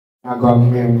Nagawa mo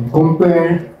ngayon,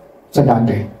 compare sa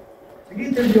dati.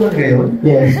 Sige, interview ngayon?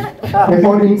 Yes. May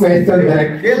following question,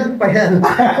 direct. Kailan pa yan?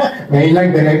 Ngayon lang,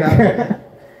 direct.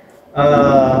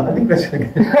 Anong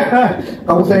question?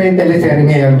 Kamusta na yung teleserye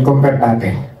ngayon, compare dati?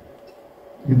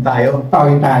 Yung tayo? Oo,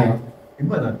 yung tayo.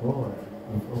 Iba na to.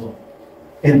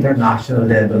 International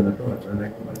level na to.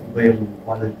 Iba yung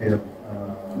quality of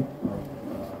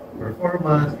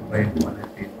performance, iba yung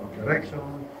quality of direction,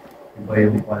 iba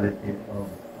yung quality of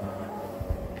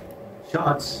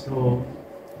shots. So,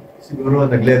 siguro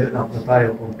nag-level up na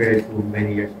tayo compared to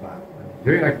many years back.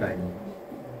 During our time,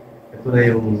 ito na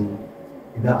yung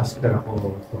ina-aspire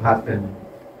ako to happen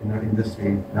in our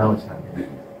industry. Now it's happening.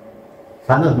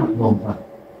 Sana noong pa.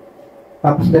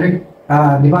 Tapos direct,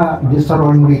 di ba, sa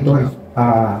role mo rito,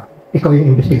 ikaw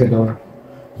yung investigador.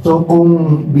 So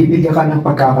kung bibigyan ka ng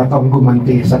pagkakataong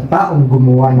gumanti sa taong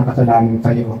gumawa ng kasalanan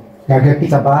sa'yo, gaganti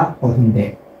ka ba o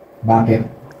hindi?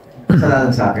 Bakit?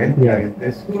 Kasalanan sa akin? Yeah.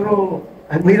 Siguro,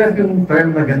 ang mahirap yung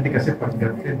term na ganti kasi pag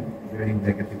ganti, very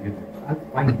negative yun. I'll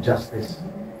find justice.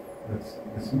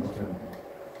 That's important.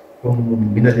 Kung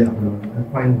binali ako nun, I'll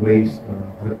find ways to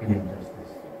harapin yung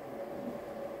justice.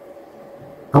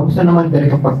 Kamusta naman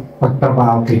direct ang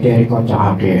pagtrabaho kay Jericho at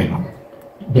saka kay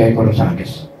Jericho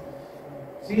Rosales?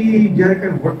 Si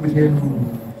Jericho, work with him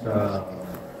sa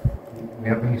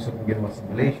mayroon yung isa kong ginawa sa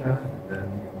Malaysia, and then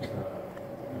sa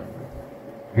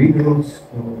videos.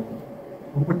 So,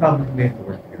 comfortable kami to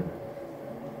work together.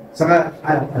 Saka,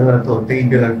 ano na to,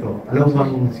 trivia lang to. Alam mo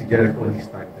bang si Jericho when he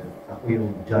started, ako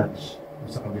yung judge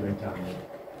sa kabilang channel.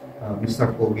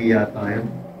 Mr. Pogi yata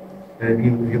yun. And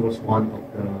he was one of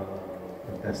the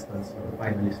contestants or the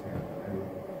finalists niya.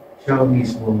 Siya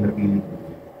mismo ang napili ko.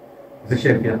 Kasi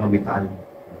siya yung pinaka-metal.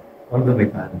 One of the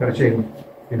metal. Pero siya yung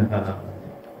pinaka-excel.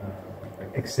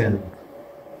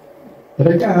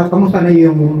 Pero kamusta na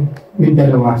yung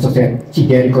dalawa sa set? Si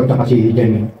Jericho at si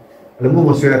Janine? Alam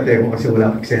mo, maswerte ako kasi wala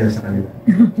akong eksena sa kanila.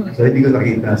 So hindi ko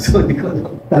nakita. So hindi ko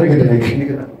alam. Talaga talaga. Hindi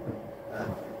ko nakita.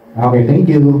 Okay, thank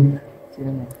you.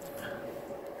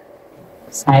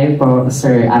 Hi po,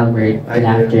 Sir Albert. Good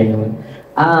afternoon.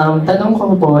 Tanong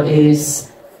ko po is,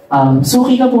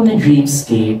 suki ka po ng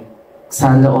Dreamscape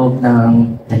sa loob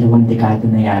ng 2 dekada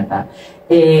na yata.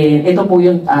 Eh, ito po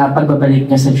yung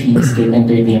pagbabalik niya sa Dreamscape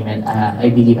Entertainment,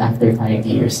 I believe after 5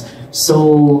 years.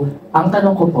 So, ang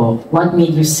tanong ko po, what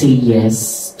made you say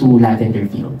yes to Lavender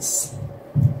Fields?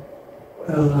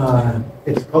 Well,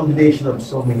 it's a combination of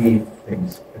so many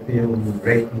things. Ito yung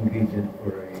right ingredient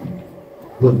for a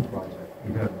good project.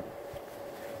 You have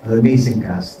an amazing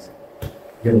cast.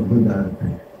 You have a good actor.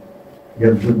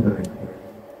 You have good director.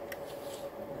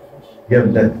 You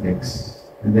have that mix.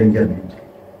 And then you have DJ.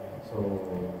 So,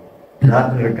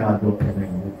 lahat ng Ricardo and a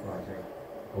good project.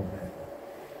 Okay.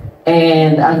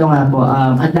 And ano nga po,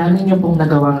 ang dami niyo pong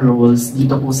nagawang roles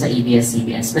dito po sa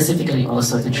ABS-CBN, specifically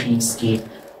also to Dreamscape.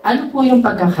 Ano po yung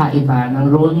pagkakaiba ng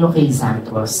role niyo kay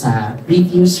Santos sa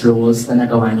previous roles na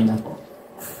nagawa niyo na po?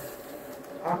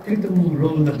 Actually, itong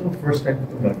role na ito, first time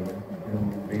ito gano'n. Yung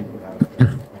radio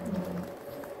actor.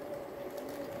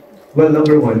 Well,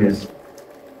 number one is,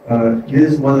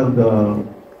 this is one of the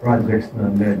projects na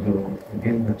medyo,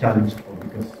 again, na-challenge ko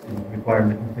because yung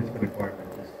requirement, yung physical requirement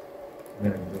is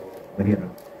medyo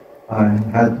mahirap. I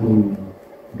had to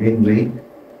gain weight.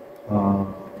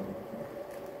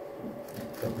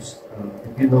 Tapos,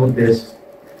 if you notice,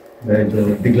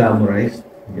 medyo deglamorized.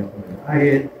 Hindi ako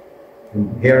nag-diet. Yung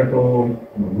hair ko,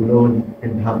 magulon,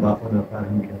 and haba ko na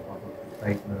parang hindi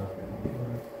napapag-tight na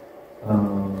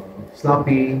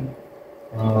sloppy,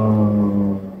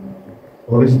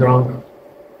 always drunk.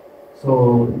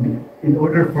 So, in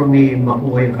order for me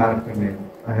makuha yung character na yun,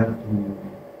 I have to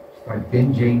start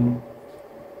binging,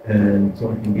 and so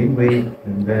I can gain weight,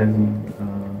 and then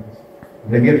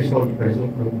naging result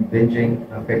ng binging,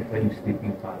 affect yung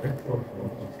sleeping pattern ko, so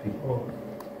sleep ko,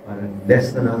 parang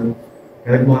less na lang.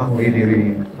 Kaya mo ako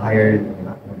really tired,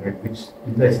 which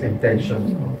is less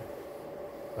intention,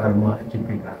 para ma-achieve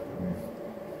yung character na yun.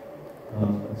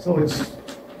 So it's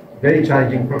very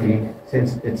challenging for me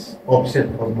since it's opposite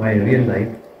of my real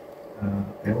life.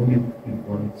 I only eat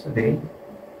once a day.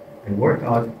 I work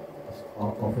out as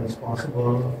often as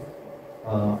possible.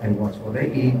 I watch what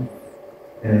I eat.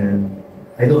 And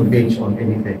I don't binge on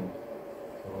anything.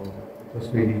 So it was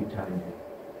really challenging.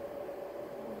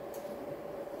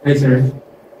 Hi, sir.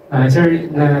 Sir,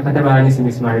 nakatabahan niyo si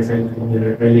Miss Maricel in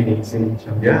your early days in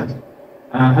show. Yeah.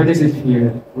 How does it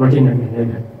feel working on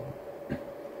her?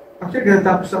 Actually,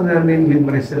 natapos lang namin with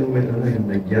Maricel with yung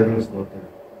Jericho's daughter.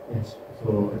 Yes.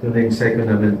 So ito na yung second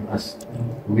namin as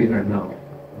we are now.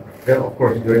 Pero of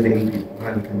course, during the 80s,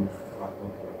 marami kami work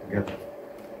together.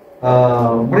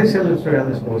 Maricel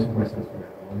Rosales is also myself.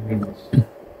 I mean, it's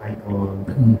icon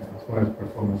as far as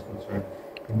performance concerned.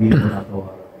 Hindi mo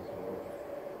natawa.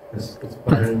 So, it's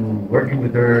fun working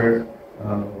with her,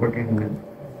 working with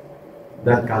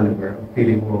that caliber,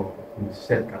 feeling mo,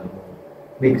 set caliber,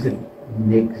 makes it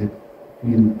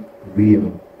feel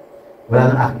real. Wala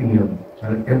nang acting yun.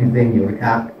 Everything you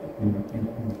react, you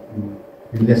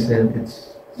listen,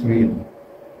 it's real.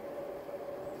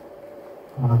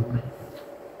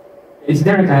 Is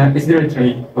there a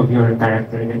trait of your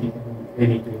character that you can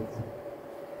relate to?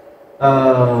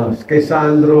 Kay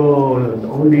Sandro, the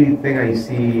only thing I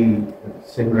see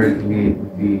similar to me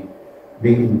would be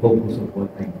being focused on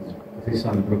what I do. Kasi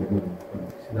Sandro, ganun. Pag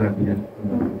sinabi niya,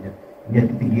 hindi niya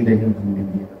titigilan yung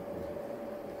hindi niya.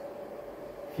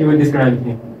 If you would describe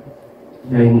him,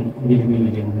 hindi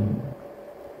bibigyan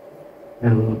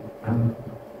ng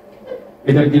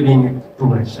without giving too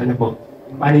much, ano po?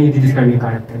 Paano niyo describe yung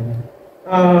character niya?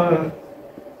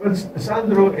 Well,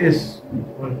 Sandro is,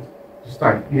 well, to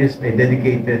start, he is a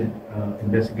dedicated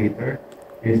investigator.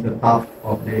 He is the top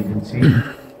of the agency.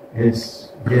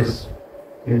 His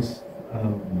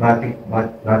batting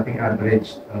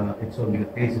average, it's on your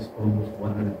face is almost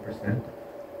 100%.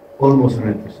 Almost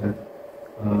 100%.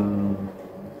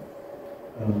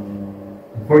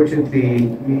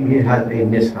 Unfortunately, he had a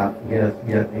mishap. He had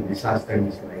a disaster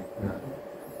in his life na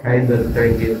kind of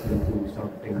turned it into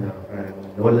something na parang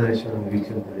nawala na siya ng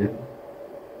reason to live.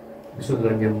 Gusto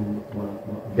lang niyang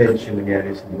ma-bench yung nangyari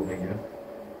sa buhay niya.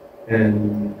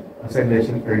 And as I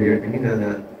mentioned earlier, kanina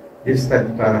na this type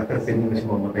of character, pwede na siya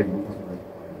mamatay bukas na.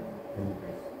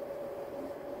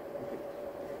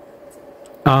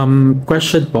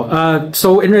 Question po.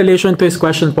 So in relation to his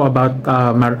question po about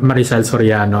Maricel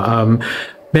Soriano,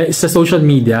 sa social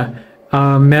media,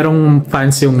 merong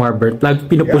fans yung Marbert.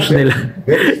 Pinupush nila.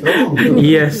 Very strong.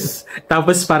 Yes.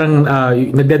 Tapos parang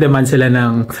nagdedemand sila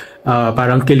ng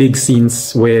parang kilig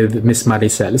scenes with Miss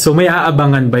Maricel. So may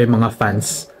aabangan ba yung mga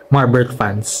fans, Marbert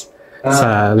fans,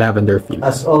 sa Lavender Field?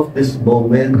 As of this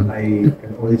moment, I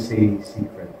can only say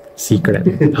secret. Secret.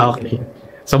 Okay.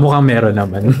 So mukhang meron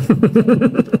naman.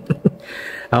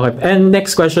 Okay. And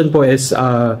next question po is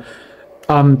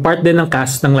part din ng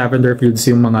cast ng Lavender Fields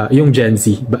yung Gen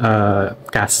Z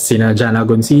cast, sina Jana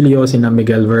Goncillo, sina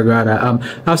Miguel Vergara.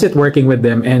 How's it working with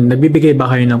them, and nagbibigay ba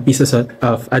kayo ng pieces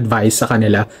of advice sa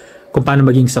kanila kung paano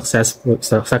maging successful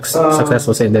sa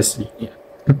industry? Yeah.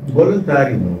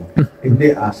 Voluntary, no. If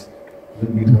they ask,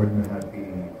 we'll be more than happy to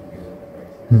give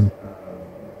advice.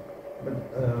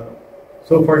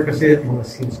 So far kasi mga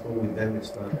scenes ko with them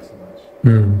is not as much.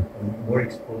 I'm more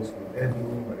exposed with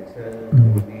Edu, Maricel,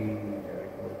 Pogi,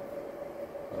 Jericho,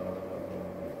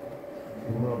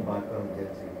 yung mga bata ng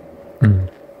Gen Z.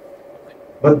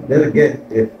 But then again,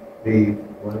 if they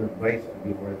want advice, I'll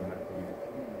be more than happy.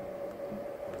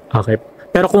 Okay.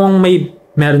 Pero kung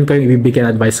meron kayong ibibigay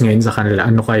na advice ngayon sa kanila,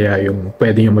 ano kaya yung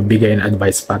pwede nyo magbigay na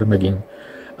advice para maging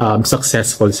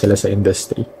successful sila sa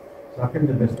industry? Sa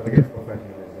akin, the best talaga is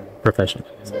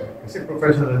professionalism. Kasi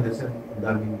professionalism, ang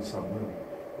daming someone.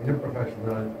 When you're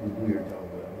professional, you do your job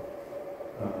well.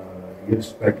 You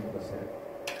respect the set.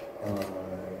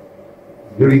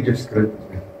 You read your script is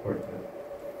very important.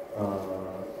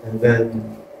 And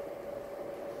then,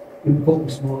 yung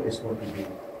focus mo is what you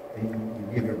do. And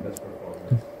you give your best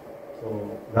performance. So,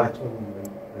 lahat yung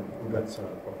nag-ugat sa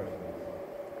professionalism.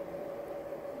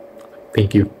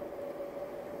 Thank you.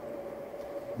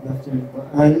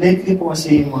 Lately po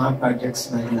kasi yung mga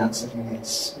projects na in-answer niya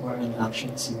is more on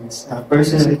action scenes.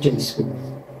 Personal choice ko.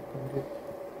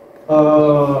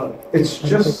 It's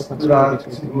just that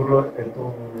siguro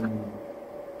itong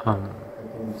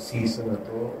season na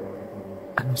to or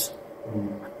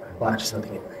itong batch na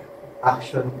to,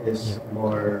 action is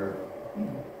more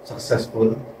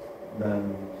successful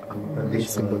than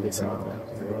traditional drama.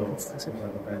 Siguro,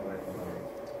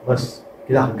 mas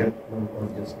kinakagat ng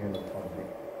audience ngayon ng public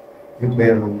yung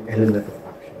merong element of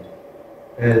action.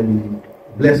 And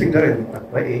blessing na rin at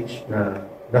my age na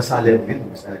nasali ang film,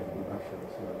 nasali ang action.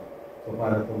 So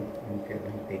para itong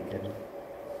taken, pwede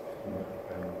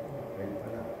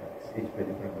pa na, stage pwede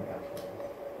pa na mag-action.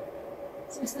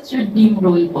 So is that your dream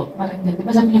role po? Parang di ba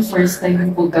sabi niyo first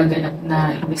time po gaganap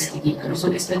na investigator?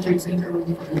 So is that your dream role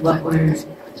po ba? Or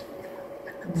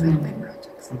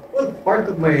well, part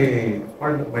of my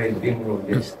dream role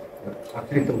is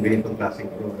actually itong ganitong klaseng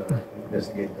role na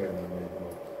investigator na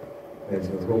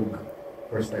medyo rogue,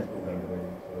 first time kong gagawin.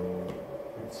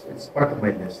 So it's part of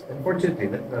my list.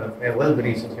 Unfortunately, well, the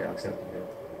reasons I accepted it.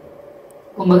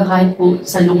 Kung baga kahit po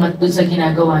salungat dun sa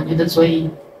ginagawa niyo, that's why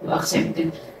you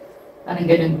accepted Parang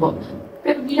ganun po.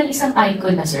 Pero bilang isang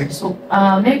icon na, sir, so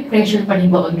may pressure pa rin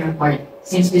ba on your part?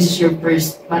 Since this is your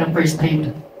parang first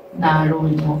time na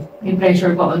role mo, may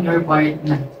pressure ba on your part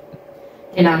na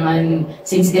kailangan,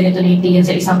 since ganito na yung tingin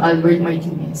sa isang Albert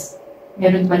Martinez,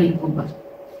 meron pa rin po ba?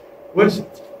 Well,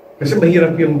 kasi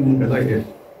mahirap yung,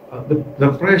 the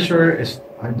pressure is,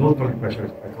 I don't call it pressure,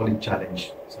 I call it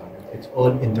challenge. So it's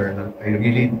all internal.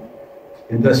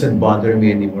 It doesn't bother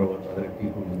me anymore what other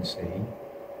people would say.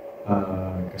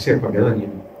 Kasi pag gano'n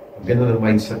ang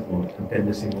mindset mo, ang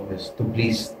tendency mo is to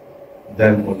please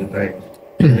them all the time.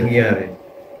 Ang nangyayari,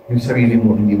 yung sarili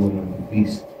mo, hindi mo na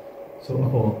please. So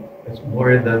ako, it's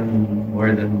more than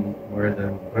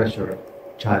pressure,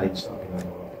 challenge sa akin.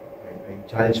 I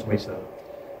challenge myself.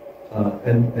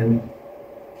 And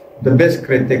the best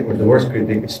critic or the worst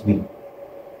critic is me.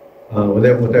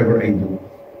 Whatever I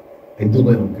do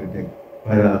my own critic.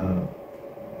 Para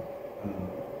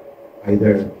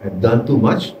either I've done too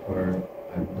much or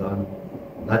I've done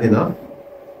not enough.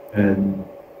 And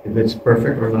if it's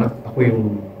perfect or not, ako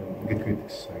yung critic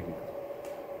sa sarili.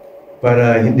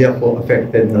 Para hindi ako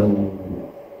affected ng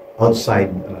outside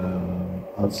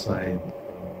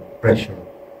pressure.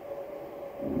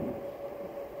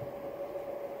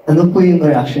 Ano po yung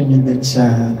reaction niyo din sa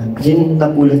yung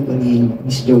napulot po ni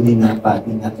Miss Jodie na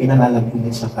pati na pinangalan po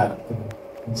niya sa character?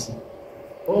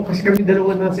 Oo, kasi kami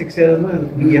dalawa na sa Excel na,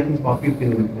 umiiyak ng papi,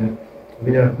 pinulot niya. Sabi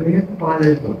niya, ano yung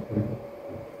pangalan ito?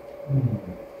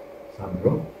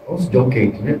 Sandro? Oh, si John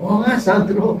Kane. Oo nga,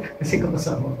 Sandro. Kasi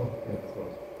kasama ko. So,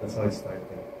 that's how it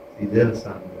started. Si Del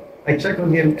Sandro. I check on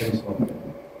him every so often.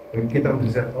 Pag kita ko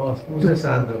siya, sumusa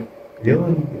Sandro.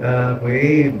 Yun,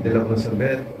 dala ko sa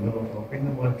bed. Okay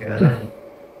naman, kaya lang.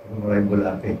 Maraming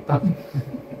bulate.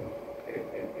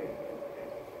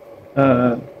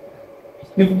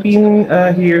 You've been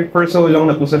here for so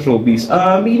long na po sa showbiz.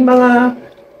 May mga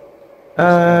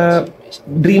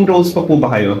dream roles pa po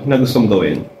ba kayo na gustong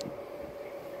gawin?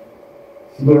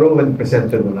 Siguro when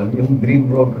presented mo lang, yung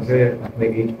dream role kasi at my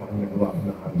age parang nagawa ko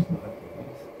na halos lahat.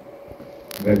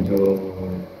 Medyo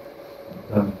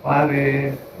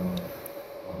pare,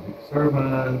 public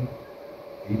servant,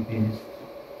 atheist,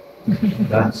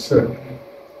 dancer,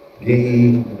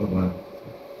 gay, ano ba?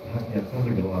 Lahat yan, saan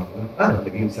nagawa ko?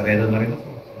 Naging sarena na rin ako.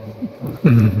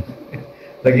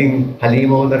 Naging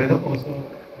halimaw na rin ako. So,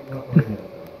 nagawa ko rin yan.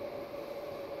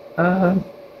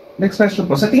 Next question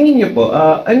po. Sa tingin niyo po,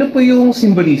 ano po yung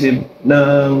symbolism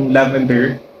ng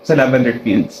lavender sa lavender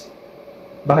fields?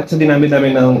 Bakit sa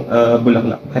dinami-dami ng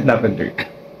bulaklak? Bakit lavender?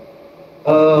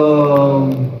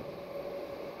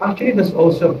 Actually, there's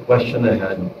also a question I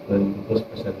had when it was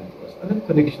presented to us. Anong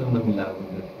connection ng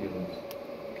lavender fields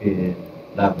kay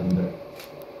lavender?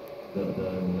 The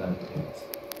lavender fields.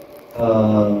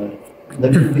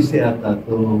 Nag-umpisa yata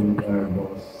itong our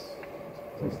boss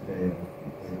was there.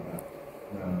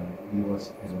 He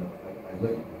was I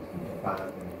went to Japan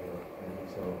and he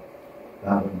saw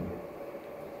lavender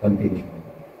plantation.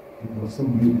 It was so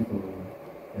beautiful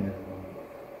and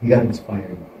he got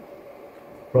inspired.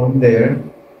 From there,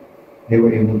 they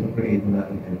were able to create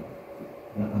narrative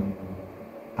na ang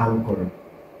anchor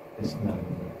is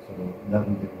lavender. So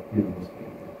lavender field was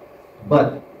created.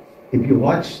 But if you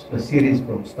watch the series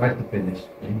from start to finish,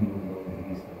 then you will know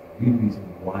the real reason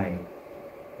why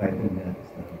title that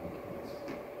is lavender.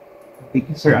 Thank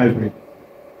you, Sir Albert.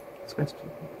 Next question.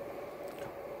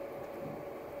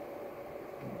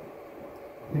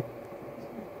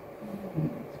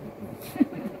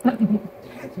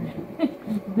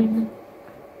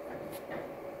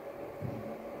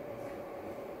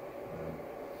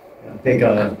 Take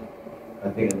a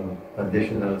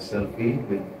traditional selfie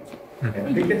with.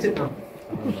 I think that's it now.